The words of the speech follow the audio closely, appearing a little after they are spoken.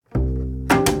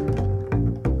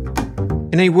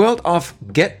In a world of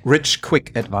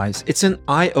get-rich-quick advice, it's an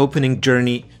eye-opening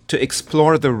journey to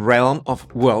explore the realm of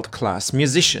world-class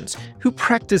musicians who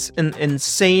practice an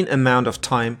insane amount of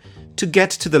time to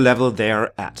get to the level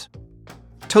they're at.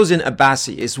 Tosin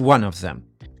Abasi is one of them.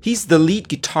 He's the lead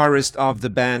guitarist of the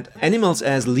band Animals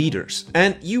as Leaders,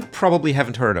 and you probably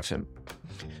haven't heard of him,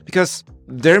 because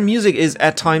their music is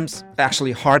at times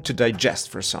actually hard to digest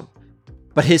for some.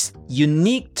 But his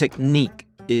unique technique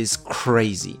is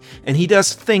crazy, and he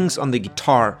does things on the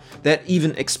guitar that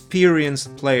even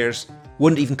experienced players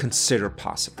wouldn't even consider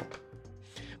possible.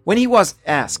 When he was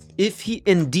asked if he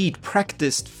indeed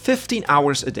practiced 15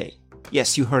 hours a day,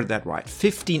 yes, you heard that right,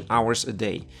 15 hours a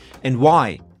day, and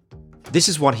why, this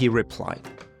is what he replied.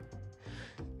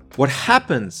 What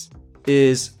happens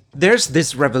is there's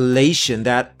this revelation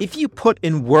that if you put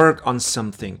in work on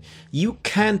something you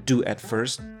can't do at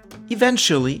first,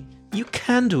 eventually you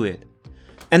can do it.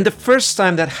 And the first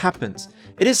time that happens,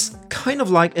 it is kind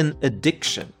of like an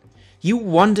addiction. You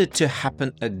want it to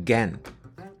happen again.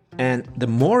 And the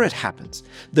more it happens,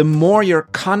 the more you're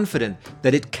confident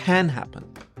that it can happen.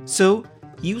 So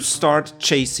you start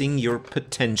chasing your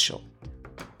potential.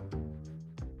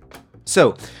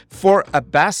 So, for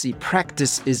Abasi,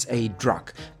 practice is a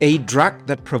drug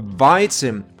that provides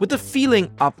him with a feeling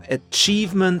of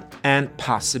achievement and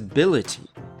possibility.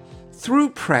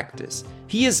 Through practice,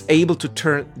 he is able to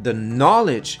turn the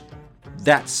knowledge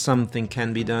that something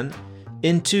can be done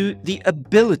into the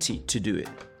ability to do it.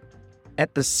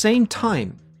 At the same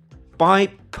time, by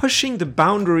pushing the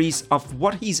boundaries of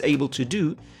what he's able to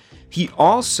do, he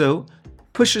also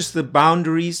pushes the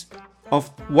boundaries of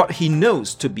what he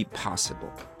knows to be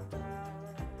possible.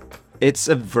 It's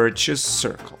a virtuous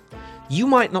circle. You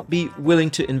might not be willing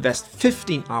to invest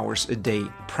 15 hours a day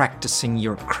practicing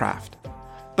your craft,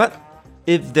 but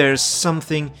if there's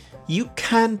something you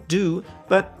can't do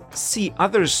but see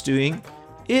others doing,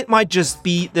 it might just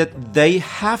be that they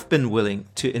have been willing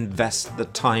to invest the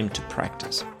time to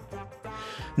practice.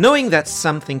 Knowing that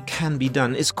something can be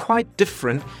done is quite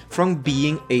different from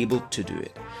being able to do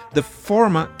it. The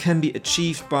former can be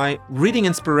achieved by reading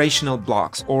inspirational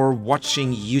blogs or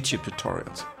watching YouTube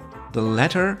tutorials. The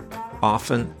latter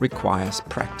often requires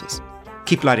practice.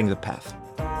 Keep lighting the path.